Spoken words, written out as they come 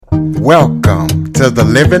Welcome to the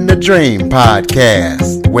Living the Dream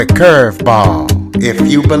podcast with Curveball. If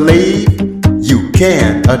you believe, you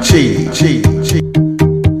can achieve.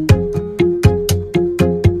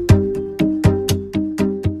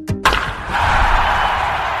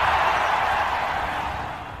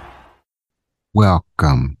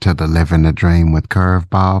 Welcome to the Living the Dream with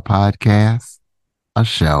Curveball podcast, a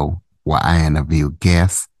show where I interview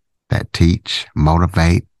guests that teach,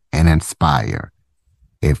 motivate, and inspire.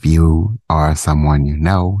 If you or someone you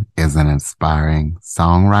know is an inspiring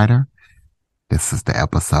songwriter, this is the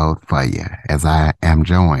episode for you, as I am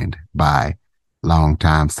joined by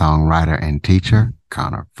longtime songwriter and teacher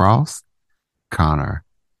Connor Frost. Connor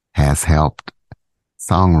has helped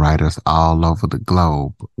songwriters all over the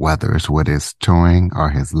globe, whether it's with his touring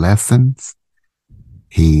or his lessons.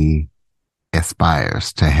 He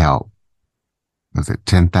aspires to help. Was it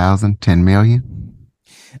 10,000, 10 million?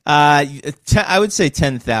 I would say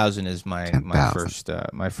 10,000 is my 10,000.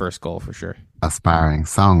 my first goal for sure. Aspiring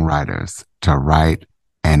songwriters to write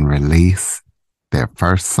and release their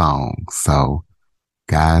first song. So,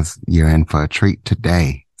 guys, you're in for a treat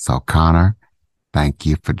today. So, Connor, thank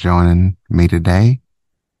you for joining me today.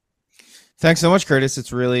 Thanks so much, Curtis.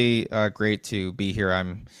 It's really great to be here.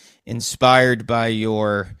 I'm inspired by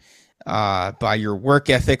your work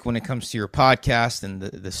ethic when it comes to your podcast and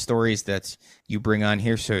the stories that you bring on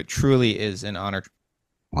here. So it truly is an honor.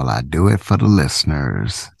 Well, I do it for the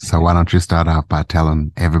listeners. So why don't you start off by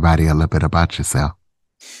telling everybody a little bit about yourself?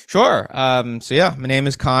 Sure. My name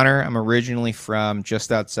is Connor. I'm originally from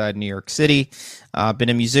just outside New York City. Been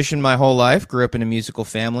a musician my whole life, grew up in a musical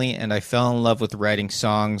family, and I fell in love with writing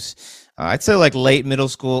songs. I'd say like late middle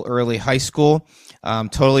school, early high school.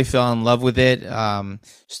 Totally fell in love with it.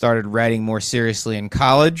 Started writing more seriously in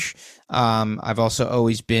college. I've also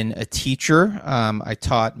always been a teacher. I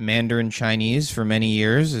taught Mandarin Chinese for many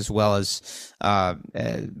years, as well as a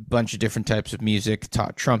bunch of different types of music.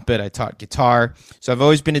 Taught trumpet. I taught guitar. So I've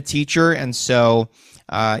always been a teacher. And so,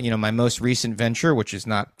 my most recent venture, which is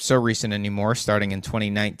not so recent anymore, starting in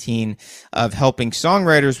 2019, of helping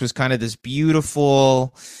songwriters was kind of this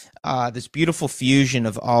beautiful fusion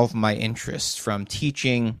of all of my interests, from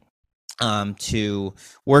teaching to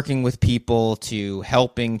working with people, to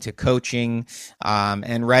helping, to coaching,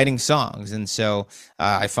 and writing songs. And so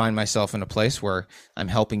I find myself in a place where I'm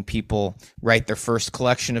helping people write their first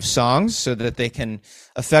collection of songs so that they can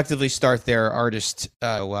effectively start their artist.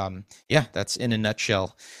 That's in a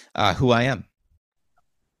nutshell who I am.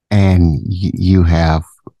 And you have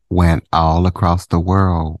went all across the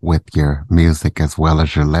world with your music as well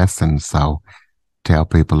as your lessons. So tell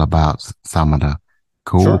people about some of the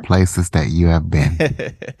cool places that you have been.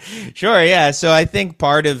 Sure. Yeah. So I think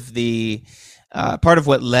part of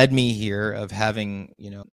what led me here of having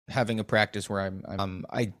a practice where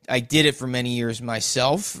I did it for many years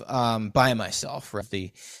myself, by myself, right?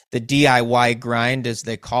 The DIY grind, as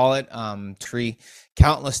they call it,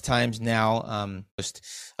 countless times now, just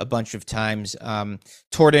a bunch of times,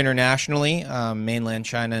 toured internationally, mainland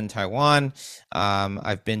China and Taiwan.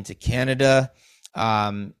 I've been to Canada.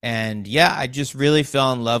 I just really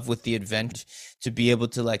fell in love with the adventure, to be able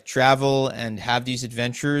to travel and have these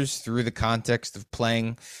adventures through the context of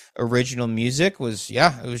playing original music it was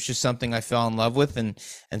just something I fell in love with, and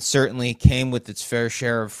certainly came with its fair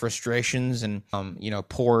share of frustrations and,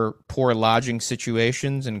 poor lodging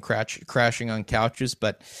situations and crashing on couches.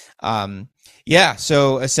 But,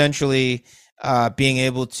 so essentially, being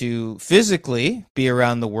able to physically be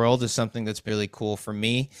around the world is something that's really cool for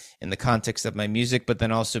me in the context of my music, but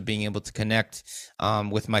then also being able to connect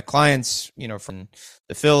with my clients, from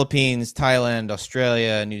the Philippines, Thailand,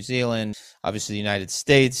 Australia, New Zealand, obviously the United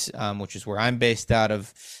States, which is where I'm based out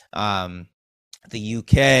of, the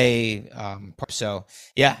UK.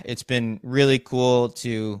 It's been really cool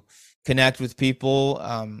to connect with people,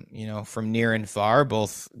 from near and far,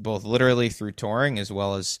 both literally through touring as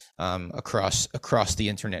well as across the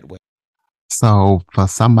internet. So for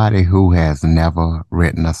somebody who has never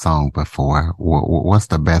written a song before, what's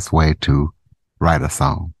the best way to write a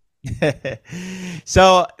song?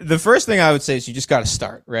 So the first thing I would say is you just got to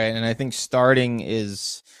start, right? And I think starting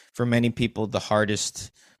is, for many people, the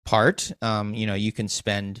hardest part. You can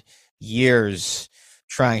spend years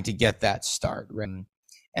trying to get that start, right?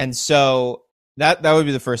 And so that would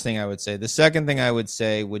be the first thing I would say. The second thing I would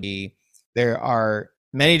say would be, there are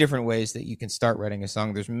many different ways that you can start writing a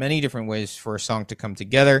song. There's many different ways for a song to come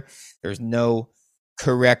together. There's no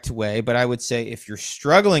correct way, but I would say if you're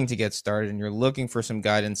struggling to get started and you're looking for some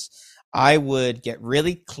guidance, I would get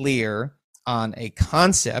really clear on a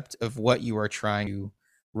concept of what you are trying to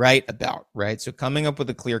write about, right? So coming up with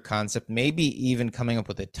a clear concept, maybe even coming up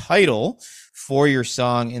with a title for your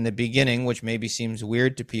song in the beginning, which maybe seems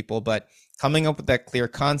weird to people, but coming up with that clear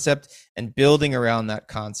concept and building around that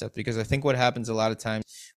concept. Because I think what happens a lot of times,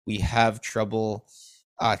 we have trouble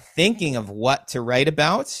thinking of what to write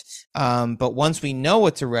about. But once we know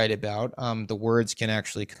what to write about, the words can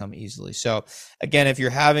actually come easily. So again, if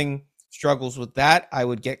you're having struggles with that, I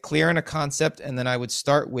would get clear on a concept, and then I would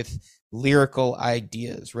start with lyrical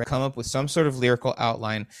ideas, right? Come up with some sort of lyrical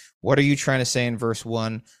outline. What are you trying to say in verse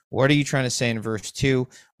 1? What are you trying to say in verse 2?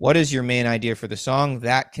 What is your main idea for the song?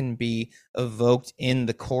 That can be evoked in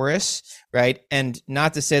the chorus, right? And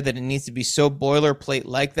not to say that it needs to be so boilerplate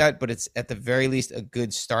like that, but it's at the very least a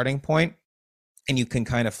good starting point, and you can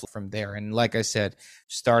kind of flow from there. And like I said,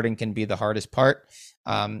 starting can be the hardest part.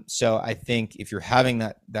 So I think if you're having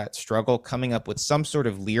that struggle, coming up with some sort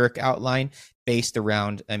of lyric outline based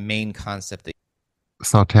around a main concept.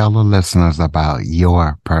 So tell the listeners about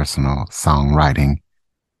your personal songwriting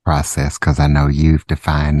process, because I know you've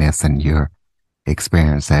defined this in your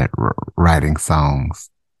experience at writing songs.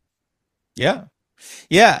 Yeah.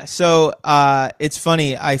 Yeah. So it's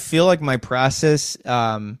funny. I feel like my process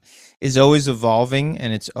is always evolving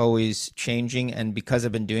and it's always changing. And because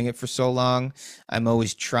I've been doing it for so long, I'm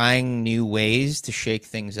always trying new ways to shake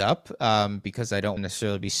things up because I don't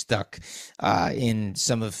necessarily be stuck in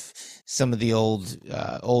some of the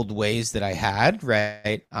old ways that I had,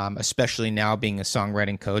 right? Especially now being a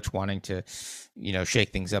songwriting coach, wanting to, shake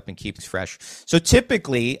things up and keep it fresh. So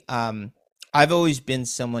typically, I've always been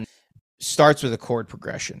someone starts with a chord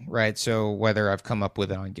progression, right? So whether I've come up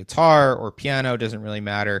with it on guitar or piano, doesn't really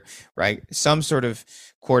matter, right? Some sort of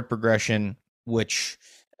chord progression, which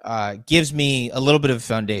gives me a little bit of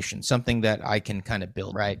foundation, something that I can kind of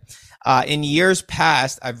build, right? In years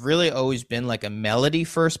past, I've really always been like a melody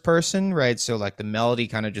first person, right? So like the melody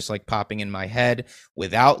kind of just like popping in my head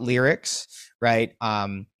without lyrics, right?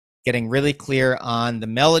 Getting really clear on the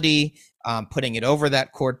melody, putting it over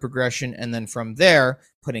that chord progression, and then from there,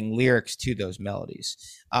 putting lyrics to those melodies.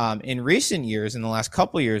 In recent years, in the last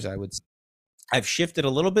couple of years, I've shifted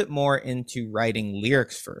a little bit more into writing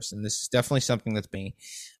lyrics first, and this is definitely something that's me.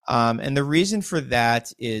 And the reason for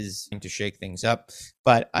that is to shake things up,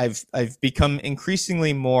 but I've become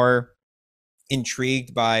increasingly more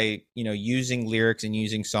intrigued by using lyrics and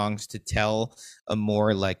using songs to tell a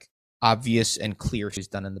more like obvious and clear is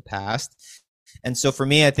done in the past. And so for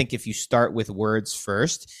me, I think if you start with words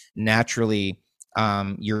first, naturally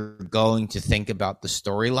you're going to think about the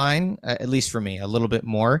storyline, at least for me, a little bit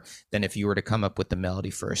more than if you were to come up with the melody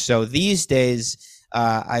first. So these days,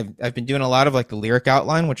 I've been doing a lot of like the lyric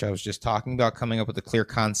outline, which I was just talking about, coming up with a clear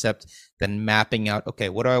concept, then mapping out, okay,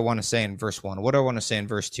 what do I want to say in verse 1? What do I want to say in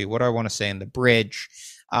verse 2? What do I want to say in the bridge?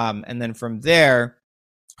 And then from there,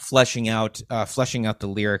 fleshing out the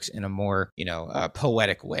lyrics in a more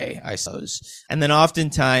poetic way, I suppose. And then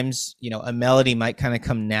oftentimes a melody might kind of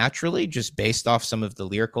come naturally just based off some of the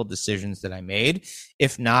lyrical decisions that I made.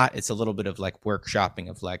 If not, it's a little bit of like workshopping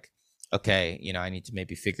of like, okay, I need to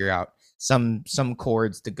maybe figure out some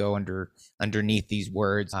chords to go underneath these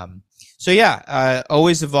words. So yeah,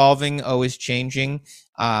 always evolving, always changing,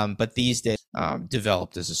 but these days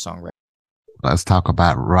developed as a songwriter. Let's talk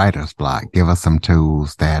about writer's block. Give us some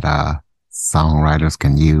tools that songwriters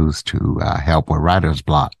can use to help with writer's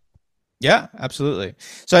block. Yeah, absolutely.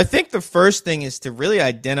 So I think the first thing is to really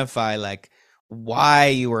identify like why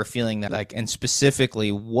you are feeling that, like, and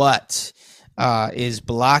specifically what is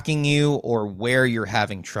blocking you or where you're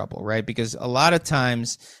having trouble, right? Because a lot of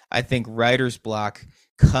times I think writer's block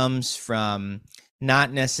comes from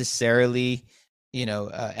not necessarily,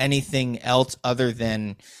 anything else other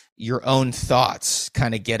than your own thoughts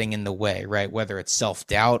kind of getting in the way, right? Whether it's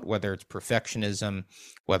self-doubt, whether it's perfectionism,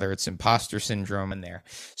 whether it's imposter syndrome in there.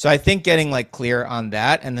 So I think getting like clear on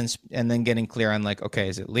that and then getting clear on like, okay,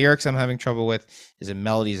 is it lyrics I'm having trouble with? Is it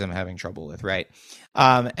melodies I'm having trouble with, right?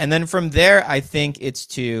 And then from there, I think it's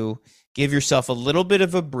to give yourself a little bit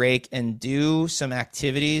of a break and do some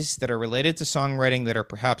activities that are related to songwriting that are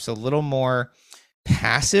perhaps a little more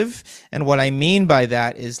passive. And what I mean by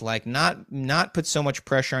that is like not put so much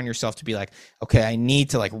pressure on yourself to be like, okay, I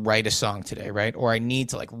need to like write a song today, right? Or I need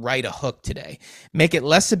to like write a hook today. Make it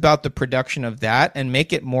less about the production of that and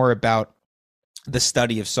make it more about the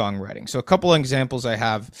study of songwriting. So a couple of examples I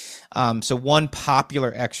have. So one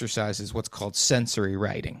popular exercise is what's called sensory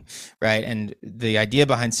writing, right? And the idea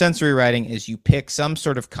behind sensory writing is you pick some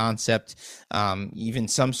sort of concept, even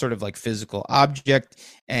some sort of like physical object,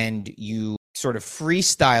 and you sort of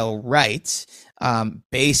freestyle write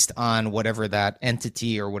based on whatever that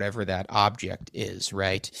entity or whatever that object is,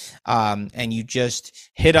 right? And you just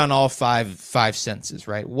hit on all five senses,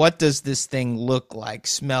 right? What does this thing look like,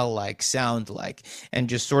 smell like, sound like, and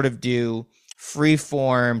just sort of do free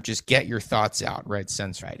form, just get your thoughts out, right?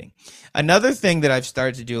 Sense writing. Another thing that I've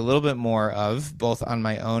started to do a little bit more of, both on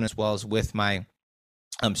my own as well as with my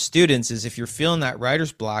students, is if you're feeling that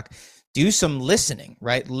writer's block, do some listening,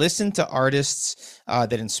 right? Listen to artists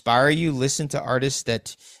that inspire you. Listen to artists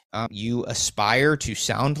that you aspire to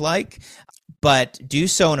sound like, but do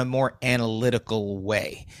so in a more analytical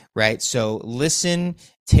way, right? So listen,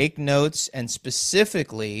 take notes, and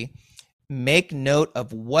specifically make note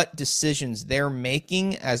of what decisions they're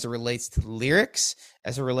making as it relates to lyrics,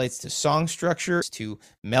 as it relates to song structure, to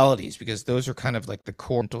melodies, because those are kind of like the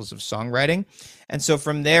core fundamentals of songwriting. And so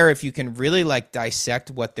from there, if you can really like dissect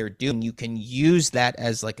what they're doing, you can use that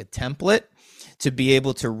as like a template to be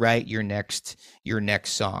able to write your next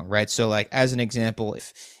song, right? So like as an example,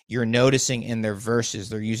 if you're noticing in their verses,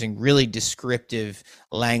 they're using really descriptive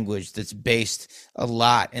language that's based a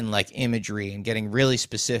lot in like imagery and getting really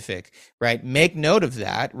specific, right? Make note of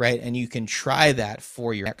that, right? And you can try that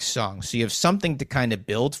for your next song. So you have something to kind of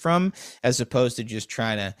build from, as opposed to just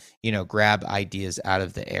trying to, grab ideas out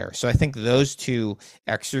of the air. So I think those two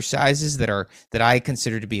exercises that I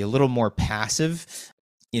consider to be a little more passive,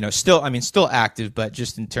 still active, but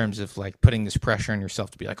just in terms of like putting this pressure on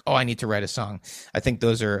yourself to be like, oh, I need to write a song. I think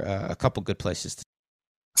those are a couple good places to.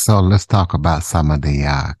 So let's talk about some of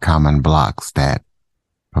the common blocks that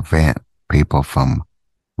prevent people from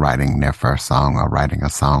writing their first song or writing a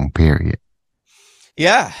song, period.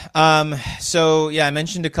 Yeah. I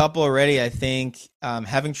mentioned a couple already. I think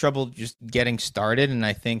having trouble just getting started. And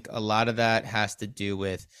I think a lot of that has to do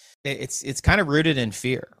with, it's kind of rooted in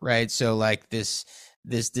fear, right? So like this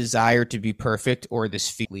desire to be perfect, or this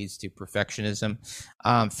fear leads to perfectionism,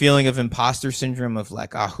 feeling of imposter syndrome of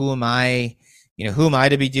like, who am I? Who am I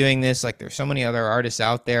to be doing this? Like there's so many other artists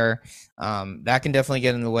out there. That can definitely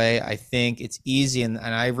get in the way. I think it's easy. And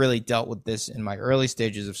I really dealt with this in my early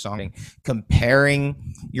stages of songwriting,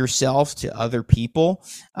 comparing yourself to other people.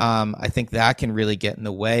 I think that can really get in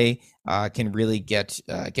the way, can really get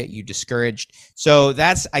you discouraged. So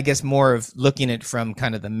that's, I guess, more of looking at from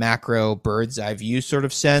kind of the macro bird's eye view sort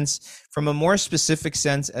of sense. From a more specific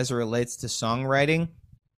sense as it relates to songwriting,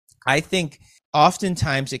 I think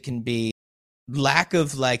oftentimes it can be lack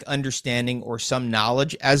of like understanding or some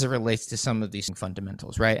knowledge as it relates to some of these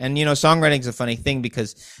fundamentals, right? And songwriting is a funny thing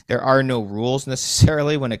because there are no rules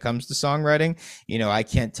necessarily when it comes to songwriting. I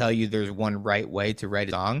can't tell you there's one right way to write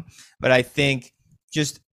a song, but I think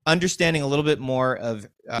just understanding a little bit more of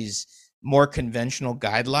these more conventional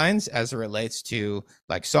guidelines as it relates to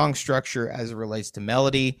like song structure, as it relates to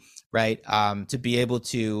melody, right? To be able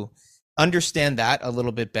to understand that a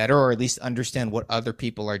little bit better, or at least understand what other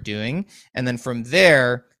people are doing. And then from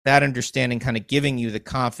there, that understanding kind of giving you the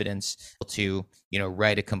confidence to,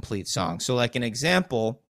 write a complete song. So like an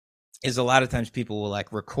example is a lot of times people will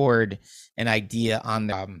like record an idea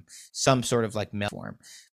on some sort of like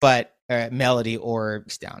melody or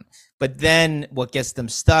down. But then what gets them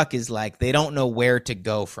stuck is like, they don't know where to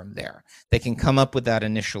go from there. They can come up with that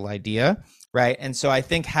initial idea, right? And so I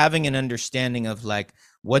think having an understanding of like,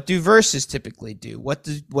 what do verses typically do? What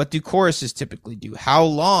do choruses typically do? How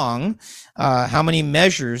long? How many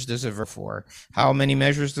measures does a verse for? How many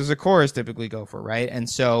measures does a chorus typically go for? Right? And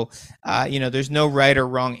so, there's no right or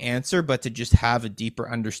wrong answer, but to just have a deeper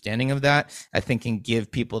understanding of that, I think can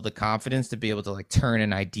give people the confidence to be able to like turn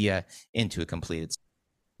an idea into a completed.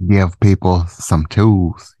 Give people some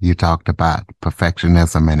tools. You talked about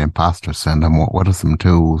perfectionism and imposter syndrome. What are some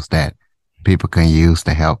tools that people can use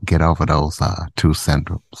to help get over those two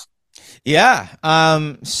syndromes? Yeah.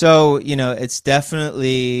 So, it's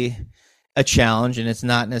definitely a challenge, and it's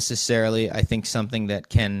not necessarily, I think, something that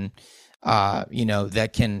can,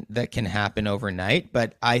 that can happen overnight.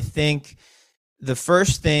 But I think the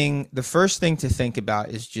first thing to think about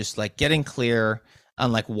is just like getting clear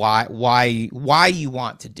on like why you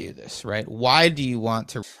want to do this, right? Why do you want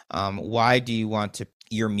to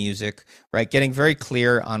your music, right? Getting very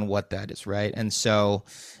clear on what that is, right? And so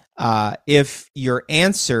if your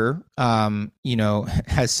answer,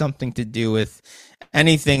 has something to do with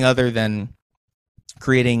anything other than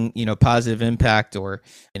creating, positive impact or,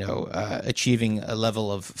 achieving a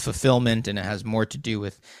level of fulfillment, and it has more to do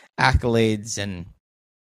with accolades and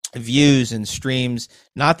views and streams,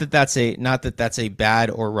 not that that's a bad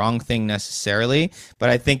or wrong thing necessarily, but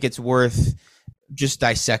I think it's worth just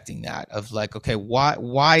dissecting that of like, okay,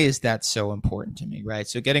 why is that so important to me, right?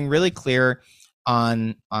 So getting really clear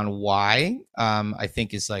on why, I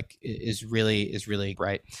think is really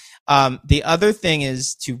right. The other thing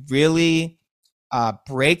is to really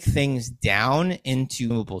break things down into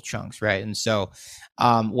movable chunks, right? And so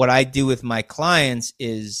what I do with my clients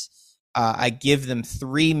is I give them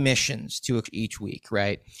 3 missions to each week,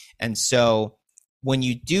 right? And so when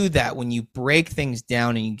you do that, when you break things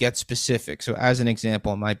down and you get specific, so as an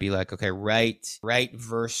example, it might be like, okay, write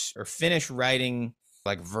verse or finish writing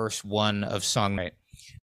like verse 1 of song, right?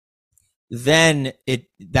 Then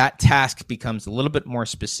that task becomes a little bit more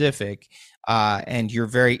specific, and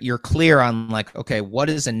you're clear on like, okay, what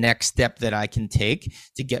is the next step that I can take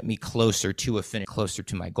to get me closer to a finish, closer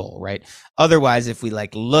to my goal, right? Otherwise, if we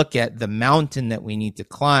like look at the mountain that we need to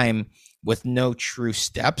climb with no true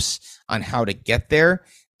steps on how to get there,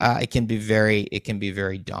 it can be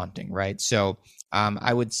very daunting, right? So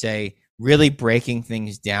I would say really breaking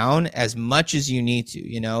things down as much as you need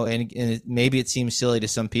to, and maybe it seems silly to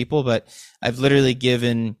some people, but I've literally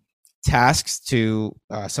given tasks to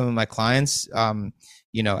some of my clients,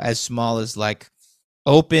 as small as like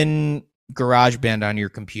open GarageBand on your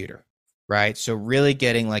computer, right? So really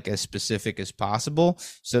getting like as specific as possible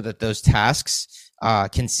so that those tasks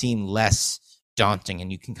can seem less daunting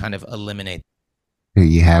and you can kind of eliminate. Do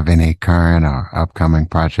you have any current or upcoming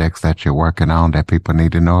projects that you're working on that people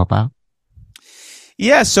need to know about?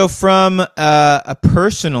 Yeah, so from a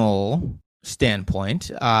personal standpoint,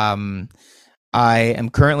 I am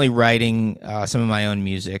currently writing some of my own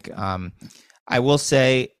music. I will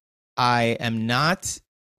say I am not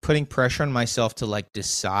putting pressure on myself to like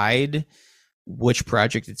decide which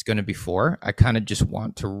project it's going to be for. I kind of just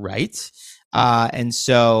want to write. And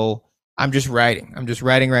so I'm just writing. I'm just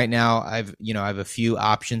writing right now. I have a few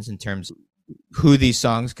options in terms of who these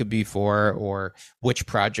songs could be for or which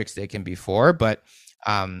projects they can be for. But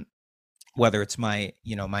whether it's my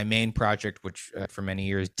main project, which for many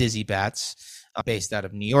years, Dizzy Bats, based out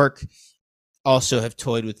of New York, also have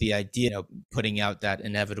toyed with the idea of putting out that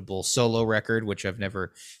inevitable solo record, which I've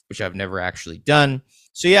never actually done.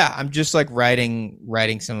 So yeah, I'm just like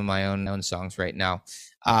writing some of my own songs right now.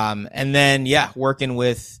 And then working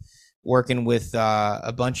with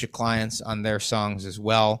a bunch of clients on their songs as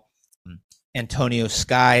well. Antonio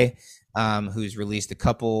Sky, who's released a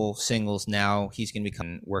couple singles now. He's going to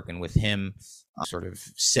be working with him, sort of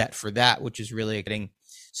set for that, which is really exciting.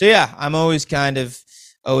 So yeah, I'm always kind of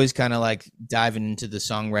like diving into the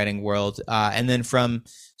songwriting world. And then from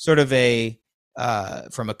sort of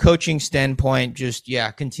from a coaching standpoint, just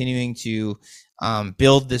continuing to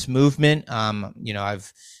build this movement.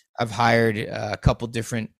 I've hired a couple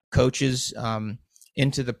different coaches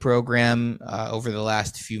into the program over the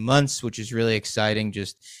last few months, which is really exciting.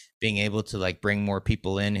 Just being able to like bring more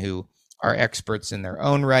people in who are experts in their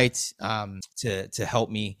own right, to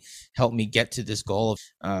help me get to this goal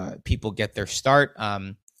of people get their start.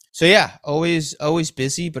 So yeah, always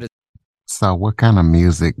busy, but so what kind of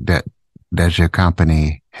music does your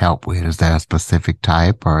company help with? Is there a specific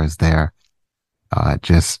type, or is there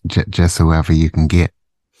just whoever you can get?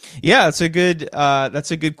 Yeah, that's a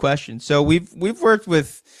good question. So we've worked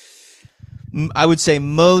with, I would say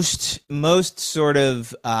most sort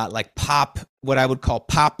of like pop, what I would call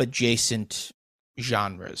pop adjacent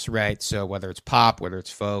genres, right? So whether it's pop, whether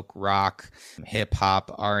it's folk, rock, hip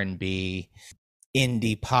hop, R&B,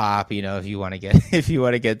 indie pop, if you want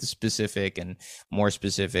to get specific and more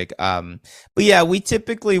specific. But yeah, we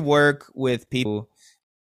typically work with people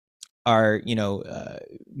are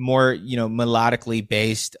more melodically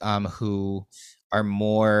based, who are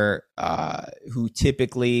more who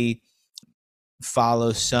typically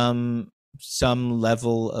follow some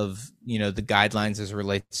level of the guidelines as it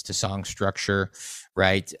relates to song structure,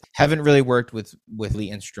 right? Haven't really worked with the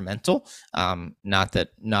instrumental, not that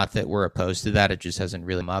we're opposed to that, it just hasn't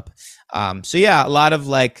really come up. So yeah, a lot of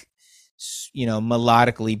like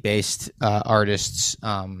melodically based artists,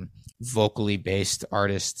 vocally based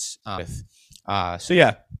artists, so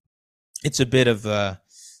yeah, it's a bit of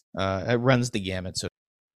it runs the gamut. So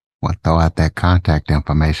Well, throw out that contact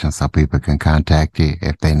information so people can contact you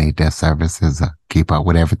if they need their services or keep up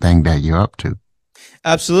with everything that you're up to.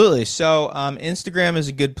 Absolutely. So Instagram is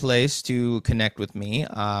a good place to connect with me.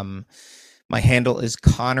 My handle is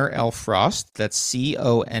Connor L. Frost. That's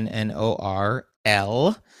CONNOR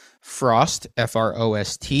L Frost,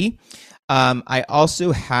 FROST. I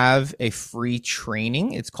also have a free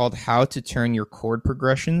training. It's called How to Turn Your Chord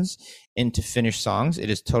Progressions into Finished Songs. It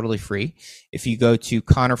is totally free. If you go to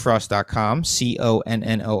connorfrost.com,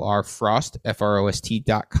 CONNOR Frost,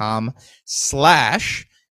 FROST.com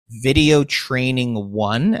 /video training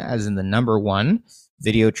 1, as in the number 1,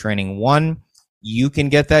 video training 1. you can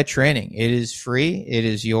get that training. It is free. It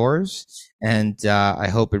is yours. And I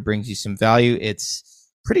hope it brings you some value. It's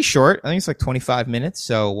pretty short. I think it's like 25 minutes,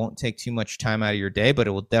 so it won't take too much time out of your day, but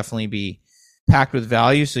it will definitely be packed with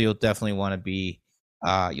value. So you'll definitely want to be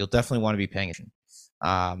paying attention.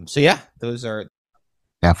 So yeah, those are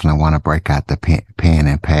definitely want to break out the pen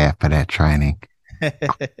and pad for that training.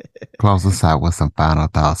 Close us out with some final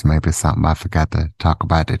thoughts. Maybe something I forgot to talk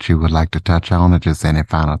about that you would like to touch on, or just any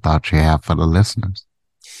final thoughts you have for the listeners.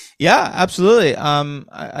 Yeah, absolutely.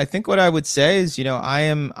 I think what I would say is, I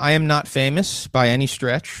am not famous by any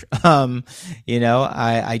stretch.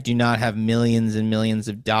 I do not have millions and millions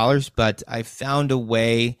of dollars, but I found a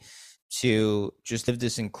way to just live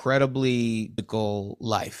this incredibly goal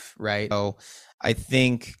life, right? So I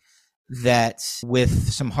think that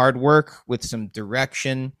with some hard work, with some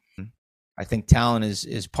direction, I think talent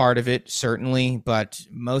is part of it, certainly, but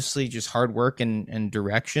mostly just hard work and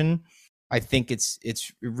direction. I think it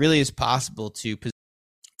really is possible to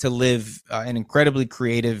live an incredibly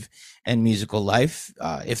creative and musical life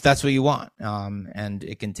if that's what you want. And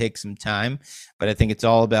it can take some time, but I think it's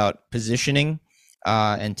all about positioning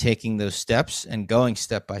and taking those steps and going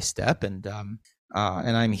step by step. And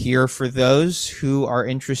I'm here for those who are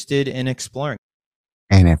interested in exploring.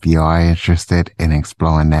 And if you are interested in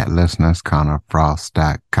exploring that, listeners,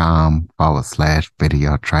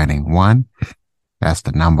 connorfrost.com/video training 1. That's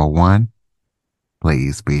the number 1.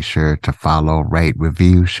 Please be sure to follow, rate,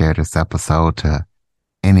 review, share this episode to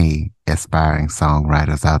any aspiring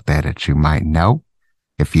songwriters out there that you might know.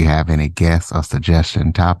 If you have any guests or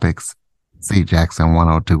suggestion topics,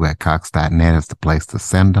 cjackson102@cox.net is the place to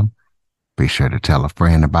send them. Be sure to tell a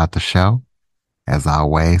friend about the show. As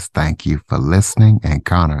always, thank you for listening. And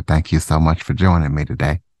Connor, thank you so much for joining me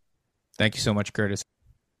today. Thank you so much, Curtis.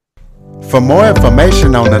 For more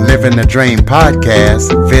information on the Living the Dream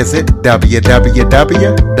podcast, visit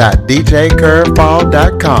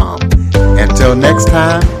www.djcurveball.com. Until next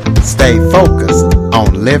time, stay focused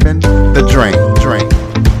on living the dream.